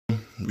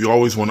we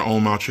always want to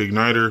ohm out your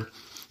igniter.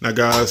 Now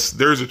guys,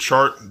 there's a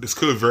chart. This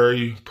could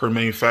vary per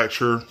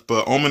manufacturer,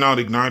 but ohming out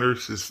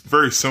igniters is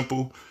very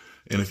simple.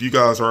 And if you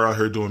guys are out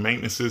here doing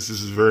maintenances,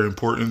 this is very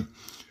important.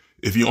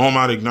 If you ohm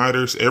out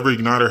igniters, every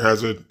igniter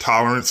has a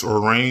tolerance or a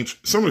range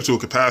similar to a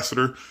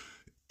capacitor,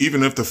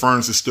 even if the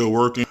furnace is still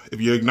working.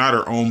 If your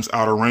igniter ohms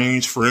out of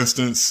range, for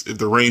instance, if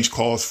the range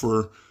calls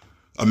for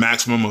a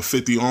maximum of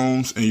 50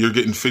 ohms and you're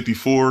getting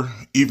 54,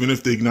 even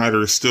if the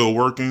igniter is still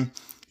working,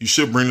 you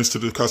should bring this to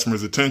the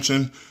customer's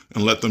attention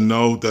and let them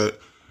know that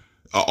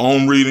an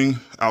ohm reading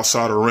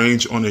outside of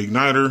range on the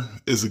igniter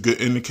is a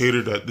good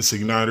indicator that this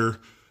igniter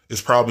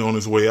is probably on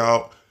its way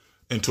out.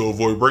 And to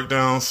avoid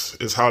breakdowns,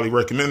 it's highly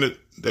recommended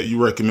that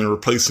you recommend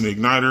replacing the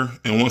igniter.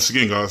 And once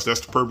again, guys,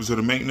 that's the purpose of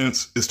the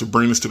maintenance, is to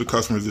bring this to the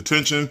customer's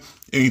attention.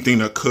 Anything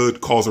that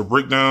could cause a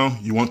breakdown,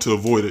 you want to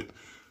avoid it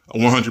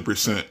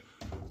 100%.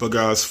 But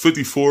guys,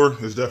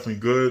 54 is definitely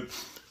good.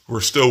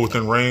 We're still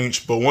within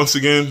range. But once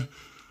again,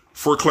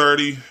 for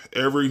clarity,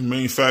 every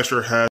manufacturer has